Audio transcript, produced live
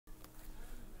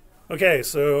Okay,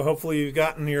 so hopefully you've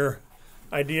gotten your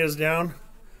ideas down.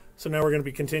 So now we're going to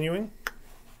be continuing.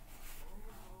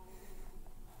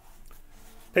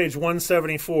 Page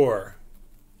 174.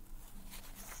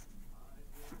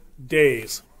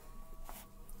 Days.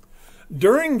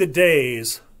 During the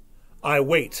days, I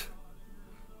wait.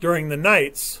 During the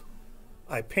nights,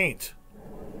 I paint.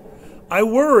 I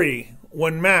worry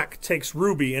when Mac takes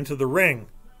Ruby into the ring.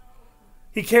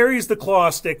 He carries the claw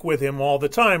stick with him all the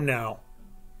time now.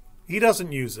 He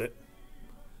doesn't use it.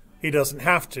 He doesn't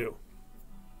have to.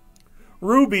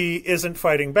 Ruby isn't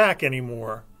fighting back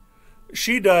anymore.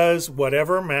 She does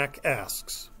whatever Mac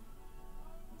asks.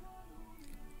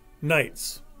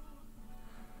 Nights.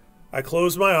 I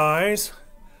close my eyes.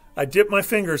 I dip my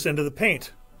fingers into the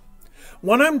paint.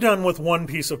 When I'm done with one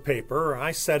piece of paper,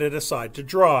 I set it aside to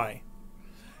dry.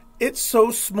 It's so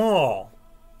small,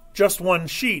 just one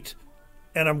sheet,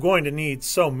 and I'm going to need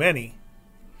so many.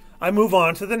 I move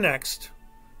on to the next,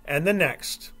 and the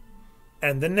next,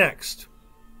 and the next.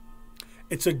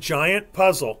 It's a giant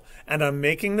puzzle, and I'm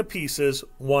making the pieces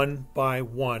one by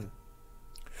one.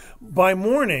 By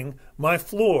morning, my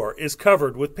floor is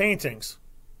covered with paintings.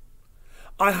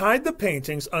 I hide the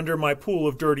paintings under my pool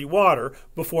of dirty water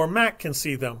before Mac can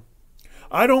see them.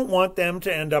 I don't want them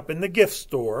to end up in the gift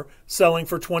store selling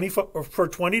for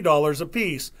 $20 a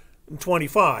piece,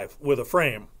 $25 with a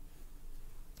frame.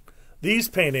 These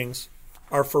paintings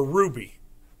are for Ruby.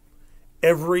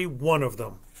 Every one of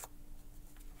them.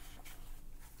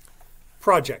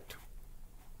 Project.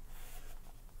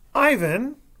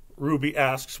 Ivan, Ruby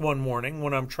asks one morning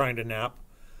when I'm trying to nap,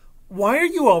 why are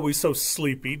you always so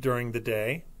sleepy during the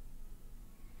day?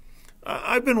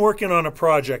 I've been working on a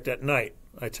project at night,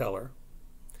 I tell her.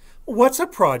 What's a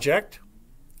project?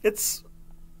 It's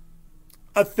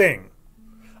a thing.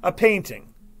 A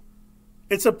painting.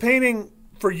 It's a painting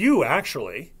for you,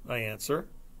 actually, I answer.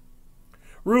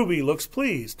 Ruby looks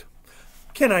pleased.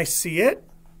 Can I see it?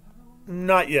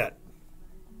 Not yet.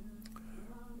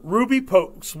 Ruby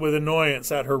pokes with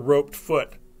annoyance at her roped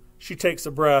foot. She takes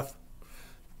a breath.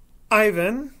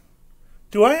 Ivan,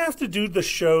 do I have to do the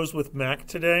shows with Mac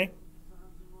today?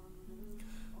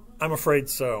 I'm afraid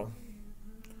so.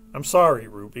 I'm sorry,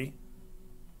 Ruby.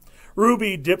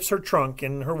 Ruby dips her trunk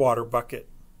in her water bucket.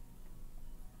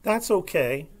 That's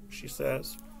okay, she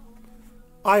says.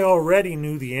 I already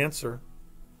knew the answer.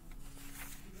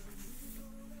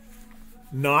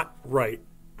 Not right.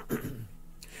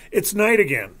 It's night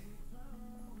again,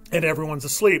 and everyone's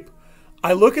asleep.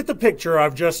 I look at the picture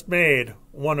I've just made,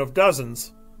 one of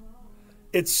dozens.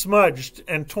 It's smudged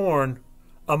and torn,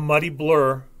 a muddy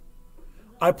blur.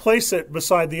 I place it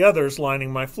beside the others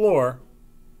lining my floor.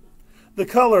 The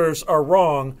colors are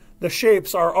wrong, the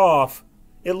shapes are off.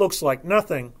 It looks like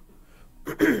nothing.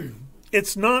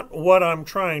 It's not what I'm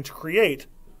trying to create.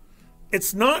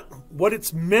 It's not what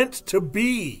it's meant to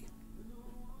be.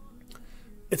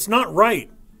 It's not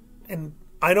right, and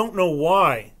I don't know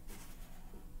why.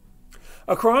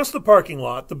 Across the parking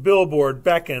lot, the billboard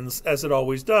beckons as it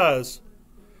always does.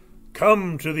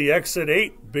 Come to the Exit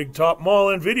 8 Big Top Mall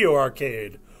and Video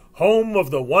Arcade, home of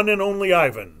the one and only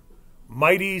Ivan,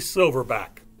 Mighty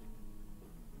Silverback.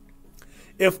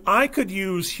 If I could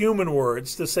use human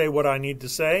words to say what I need to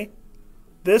say,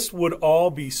 this would all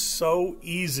be so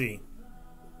easy.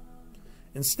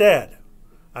 Instead,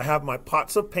 I have my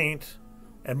pots of paint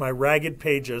and my ragged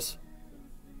pages.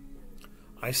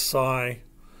 I sigh.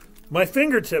 My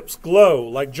fingertips glow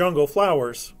like jungle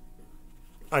flowers.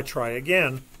 I try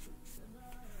again.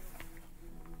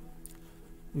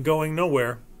 Going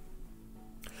nowhere.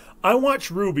 I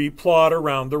watch Ruby plod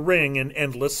around the ring in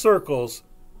endless circles,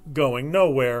 going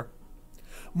nowhere.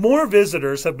 More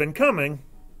visitors have been coming,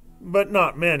 but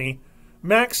not many.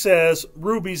 Max says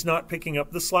Ruby's not picking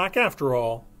up the slack after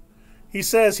all. He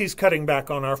says he's cutting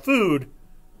back on our food.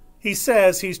 He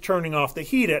says he's turning off the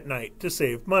heat at night to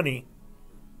save money.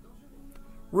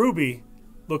 Ruby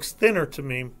looks thinner to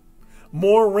me,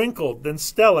 more wrinkled than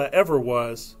Stella ever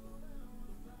was.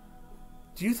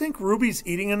 Do you think Ruby's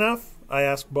eating enough? I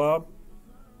ask Bob.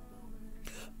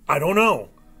 I don't know.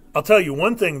 I'll tell you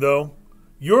one thing, though.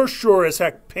 You're sure as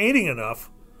heck painting enough.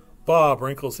 Bob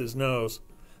wrinkles his nose.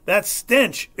 That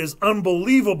stench is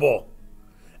unbelievable.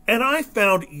 And I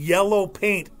found yellow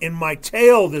paint in my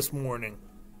tail this morning.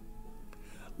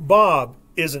 Bob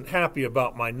isn't happy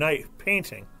about my night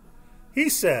painting. He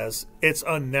says it's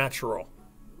unnatural.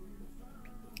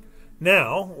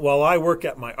 Now, while I work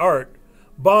at my art,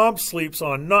 Bob sleeps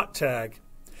on Knot Tag.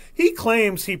 He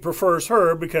claims he prefers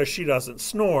her because she doesn't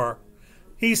snore.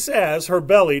 He says her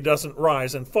belly doesn't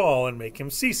rise and fall and make him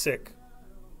seasick.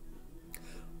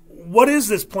 What is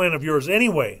this plan of yours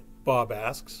anyway? Bob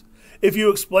asks. If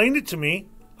you explained it to me,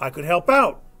 I could help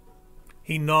out.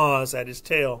 He gnaws at his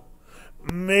tail.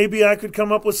 Maybe I could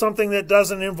come up with something that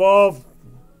doesn't involve,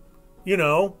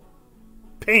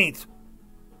 paint.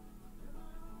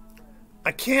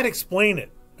 I can't explain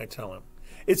it, I tell him.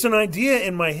 It's an idea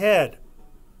in my head,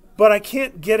 but I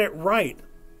can't get it right.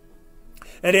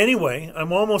 And anyway,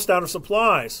 I'm almost out of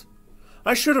supplies.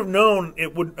 I should have known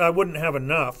I wouldn't have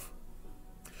enough.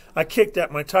 I kicked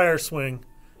at my tire swing.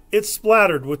 It's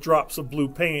splattered with drops of blue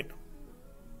paint.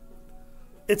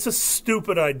 It's a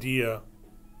stupid idea.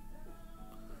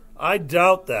 I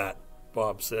doubt that,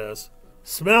 Bob says.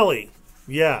 Smelly,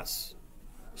 yes.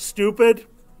 Stupid,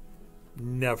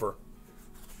 never.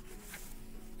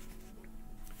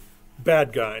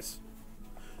 Bad guys.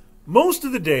 Most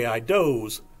of the day I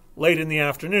doze. Late in the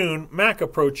afternoon, Mac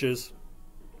approaches.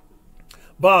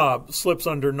 Bob slips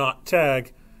under not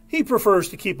tag. He prefers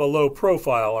to keep a low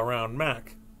profile around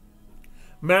Mac.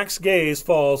 Mac's gaze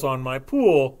falls on my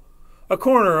pool. A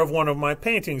corner of one of my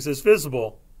paintings is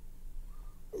visible.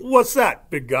 What's that,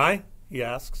 big guy? He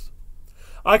asks.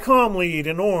 I calmly eat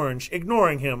an orange,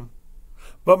 ignoring him.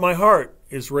 But my heart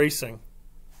is racing.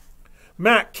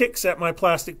 Mac kicks at my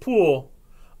plastic pool.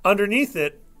 Underneath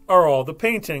it are all the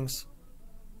paintings.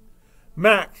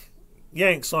 Mac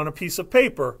yanks on a piece of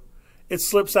paper. It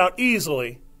slips out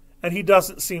easily, and he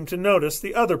doesn't seem to notice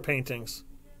the other paintings.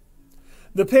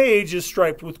 The page is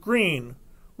striped with green,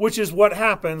 which is what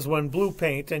happens when blue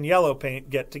paint and yellow paint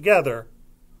get together.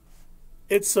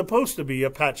 It's supposed to be a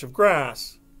patch of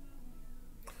grass.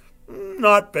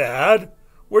 Not bad.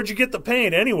 Where'd you get the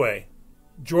paint anyway?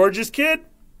 George's kid?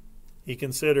 He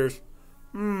considers.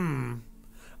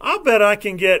 I'll bet I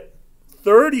can get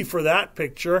 30 for that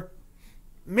picture.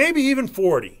 Maybe even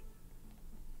 40.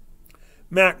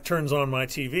 Mac turns on my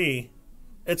TV.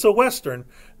 It's a Western.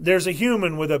 There's a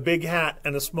human with a big hat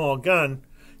and a small gun.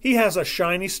 He has a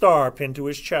shiny star pinned to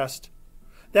his chest.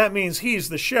 That means he's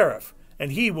the sheriff,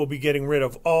 and he will be getting rid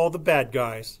of all the bad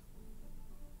guys.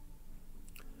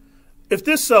 If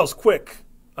this sells quick,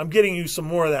 I'm getting you some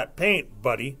more of that paint,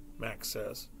 buddy, Mac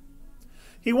says.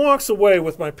 He walks away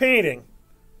with my painting,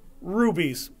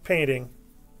 Ruby's painting.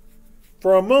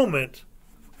 For a moment,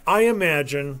 I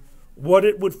imagine what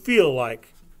it would feel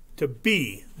like to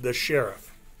be the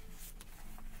sheriff.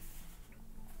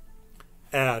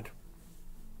 Ad.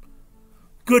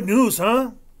 Good news,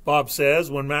 huh? Bob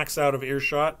says when Mac's out of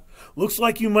earshot. Looks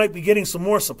like you might be getting some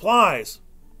more supplies.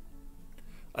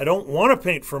 I don't want to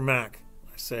paint for Mac,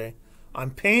 I say.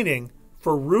 I'm painting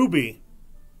for Ruby.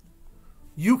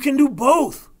 You can do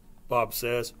both, Bob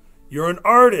says. You're an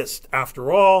artist,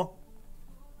 after all.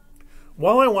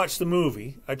 While I watch the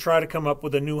movie, I try to come up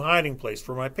with a new hiding place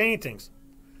for my paintings.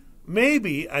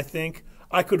 Maybe, I think,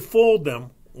 I could fold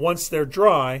them once they're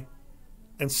dry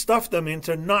and stuff them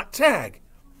into not tag.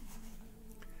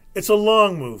 It's a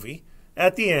long movie.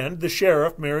 At the end, the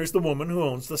sheriff marries the woman who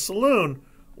owns the saloon,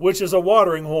 which is a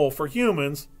watering hole for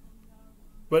humans,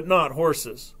 but not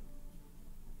horses.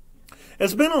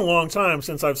 It's been a long time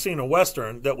since I've seen a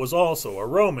Western that was also a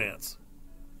romance.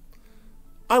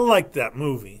 I liked that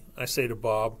movie, I say to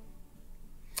Bob.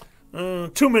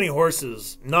 Too many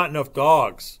horses, not enough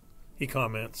dogs, he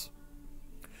comments.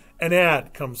 An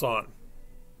ad comes on.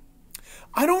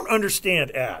 I don't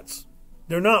understand ads.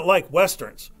 They're not like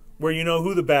Westerns, where you know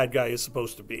who the bad guy is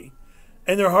supposed to be.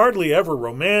 And they're hardly ever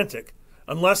romantic,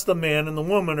 unless the man and the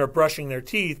woman are brushing their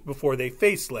teeth before they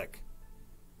face lick.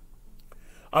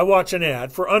 I watch an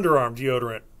ad for underarm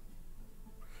deodorant.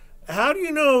 How do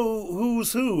you know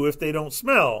who's who if they don't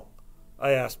smell?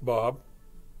 I ask Bob.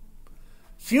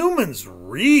 Humans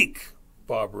reek,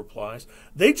 Bob replies.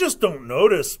 They just don't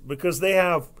notice because they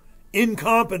have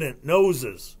incompetent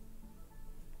noses.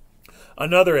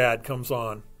 Another ad comes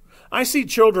on. I see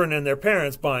children and their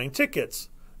parents buying tickets,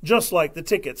 just like the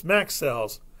tickets Max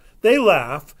sells. They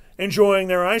laugh, enjoying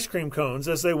their ice cream cones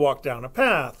as they walk down a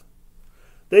path.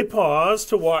 They pause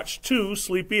to watch two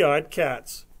sleepy-eyed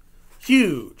cats,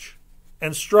 huge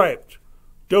and striped,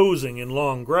 dozing in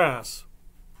long grass.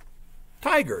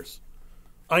 Tigers.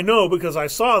 I know because I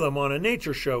saw them on a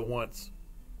nature show once.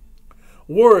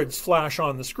 Words flash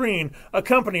on the screen,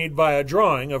 accompanied by a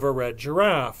drawing of a red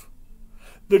giraffe.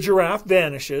 The giraffe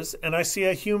vanishes, and I see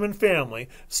a human family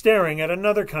staring at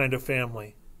another kind of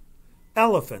family.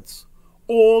 Elephants,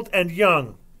 old and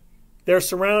young. They're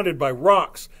surrounded by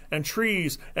rocks and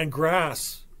trees and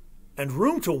grass and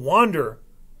room to wander.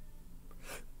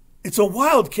 It's a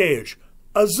wild cage,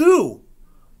 a zoo.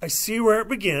 I see where it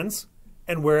begins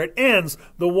and where it ends,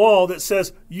 the wall that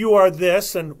says you are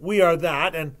this and we are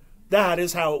that, and that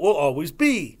is how it will always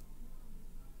be.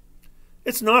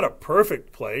 It's not a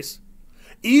perfect place.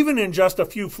 Even in just a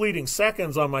few fleeting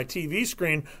seconds on my TV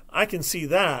screen, I can see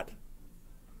that.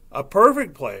 A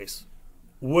perfect place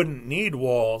wouldn't need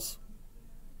walls.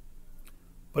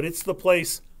 But it's the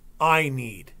place I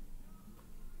need.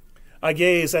 I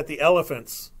gaze at the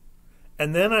elephants,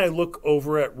 and then I look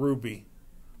over at Ruby,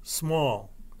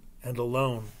 small and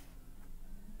alone.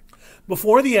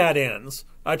 Before the ad ends,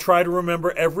 I try to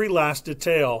remember every last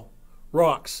detail: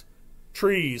 rocks,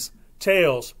 trees,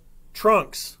 tails,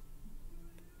 trunks.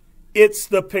 It's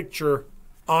the picture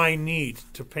I need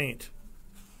to paint.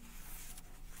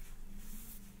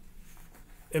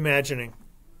 Imagining.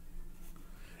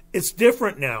 It's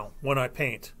different now when I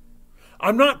paint.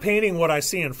 I'm not painting what I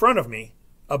see in front of me,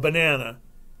 a banana,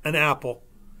 an apple.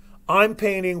 I'm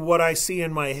painting what I see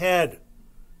in my head,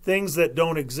 things that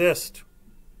don't exist.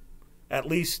 At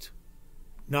least,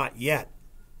 not yet.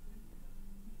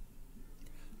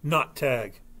 Knot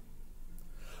tag.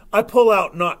 I pull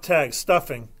out knot tag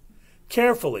stuffing.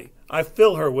 Carefully, I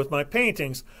fill her with my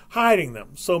paintings, hiding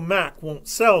them so Mac won't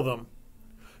sell them.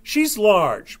 She's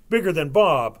large, bigger than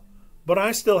Bob, but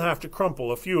I still have to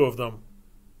crumple a few of them.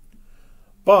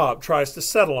 Bob tries to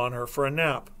settle on her for a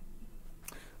nap.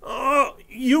 "Oh,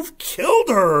 you've killed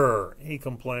her," he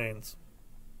complains.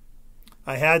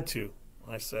 "I had to,"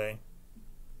 I say.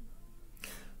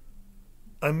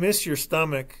 "I miss your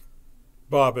stomach,"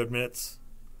 Bob admits.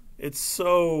 "It's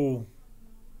so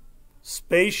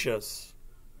spacious."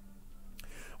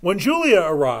 When Julia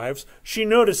arrives, she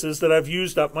notices that I've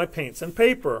used up my paints and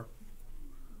paper.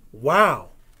 "Wow,"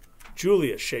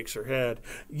 Julia shakes her head.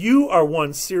 "You are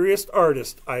one serious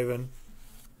artist, Ivan."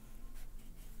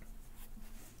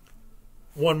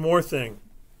 One more thing.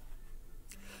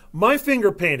 My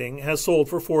finger painting has sold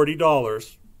for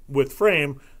 $40. With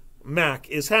frame, Mac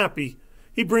is happy.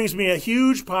 He brings me a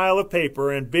huge pile of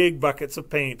paper and big buckets of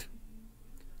paint.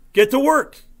 "Get to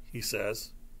work," he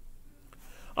says.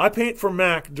 I paint for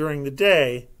Mac during the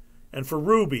day and for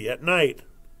Ruby at night.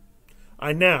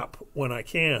 I nap when I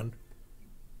can.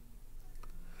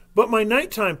 But my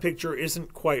nighttime picture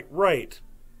isn't quite right.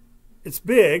 It's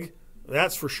big,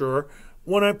 that's for sure.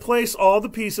 When I place all the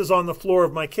pieces on the floor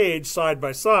of my cage side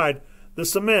by side, the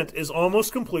cement is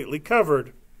almost completely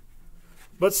covered.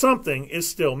 But something is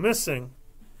still missing.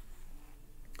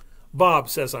 Bob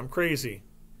says I'm crazy.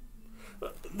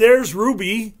 "There's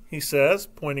Ruby," he says,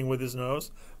 pointing with his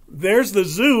nose. "There's the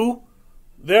zoo.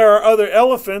 There are other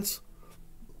elephants.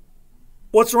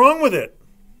 What's wrong with it?"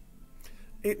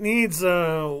 "It needs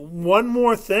one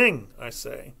more thing," I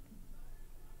say.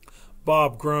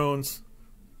 Bob groans.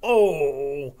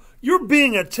 "Oh, you're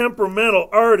being a temperamental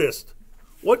artist.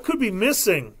 What could be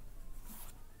missing?"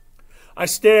 I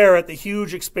stare at the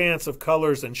huge expanse of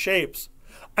colors and shapes.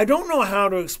 I don't know how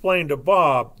to explain to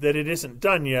Bob that it isn't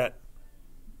done yet.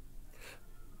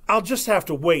 "I'll just have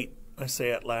to wait," I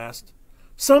say at last.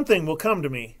 "Something will come to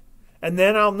me, and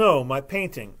then I'll know my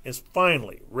painting is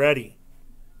finally ready."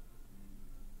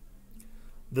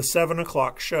 The 7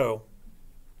 o'clock show.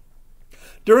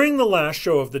 During the last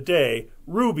show of the day,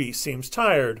 Ruby seems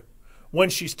tired. When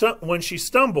she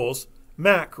stumbles,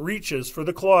 Mac reaches for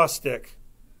the claw stick.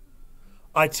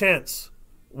 I tense,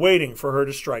 waiting for her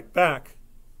to strike back.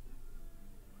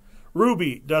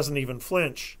 Ruby doesn't even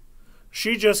flinch.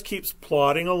 She just keeps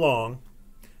plodding along,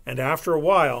 and after a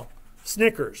while,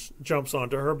 Snickers jumps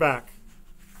onto her back.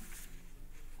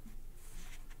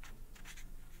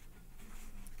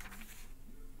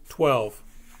 12.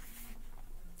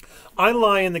 I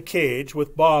lie in the cage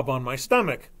with Bob on my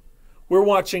stomach. We're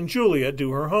watching Julia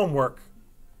do her homework.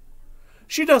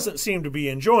 She doesn't seem to be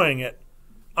enjoying it.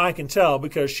 I can tell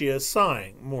because she is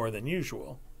sighing more than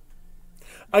usual.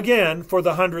 Again, for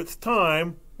the 100th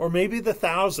time, or maybe the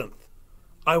 1000th,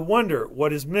 I wonder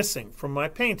what is missing from my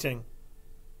painting.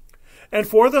 And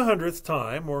for the 100th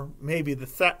time, or maybe the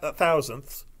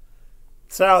 1000th,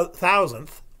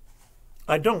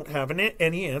 I don't have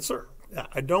any answer.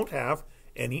 I don't have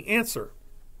any answer.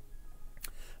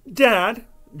 "Dad,"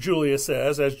 Julia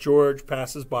says as George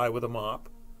passes by with a mop,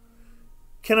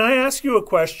 "can I ask you a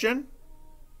question?"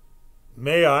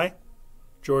 "May I?"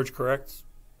 George corrects.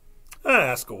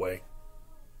 "Ask away."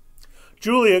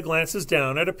 Julia glances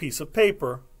down at a piece of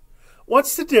paper.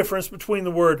 What's the difference between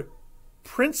the word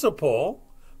principal,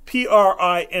 Principal,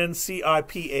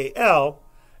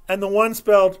 and the one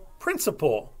spelled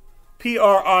principal,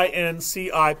 Principle?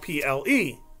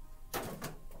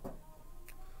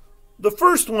 The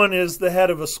first one is the head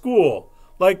of a school,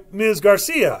 like Ms.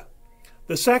 Garcia.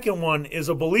 The second one is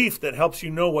a belief that helps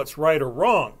you know what's right or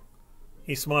wrong.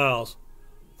 He smiles.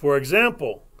 For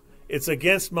example, it's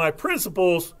against my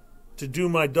principles to do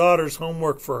my daughter's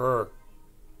homework for her.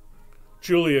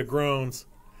 Julia groans.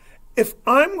 If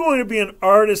I'm going to be an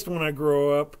artist when I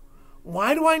grow up,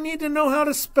 why do I need to know how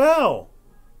to spell?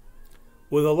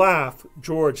 With a laugh,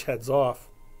 George heads off.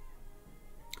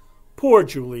 Poor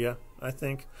Julia, I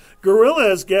think.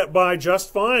 Gorillas get by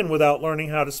just fine without learning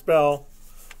how to spell.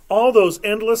 All those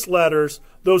endless letters,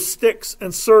 those sticks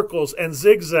and circles and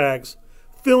zigzags,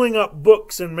 filling up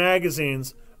books and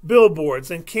magazines, billboards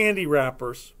and candy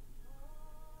wrappers.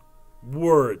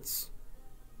 Words.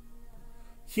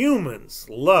 Humans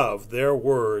love their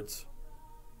words.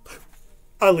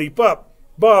 I leap up.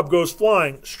 Bob goes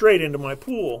flying straight into my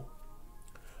pool.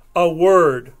 A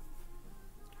word.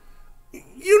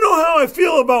 You know how I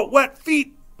feel about wet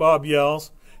feet, Bob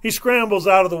yells. He scrambles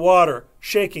out of the water,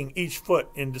 shaking each foot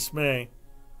in dismay.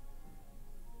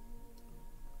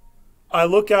 I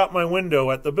look out my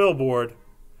window at the billboard.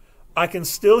 I can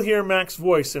still hear Mac's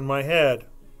voice in my head.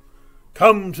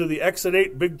 Come to the Exit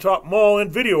 8 Big Top Mall and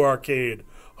Video Arcade,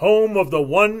 home of the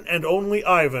one and only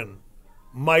Ivan,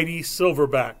 mighty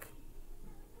Silverback.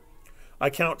 I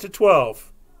count to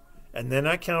 12, and then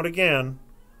I count again,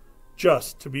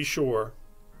 just to be sure.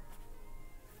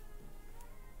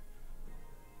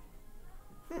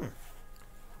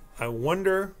 I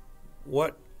wonder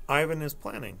what Ivan is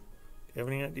planning. Do you have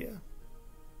any idea?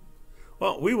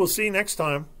 Well, we will see next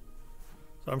time.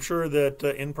 So I'm sure that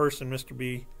in person, Mr.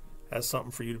 B has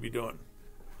something for you to be doing.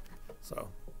 So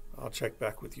I'll check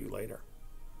back with you later.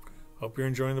 Hope you're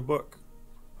enjoying the book.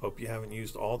 Hope you haven't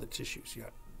used all the tissues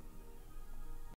yet.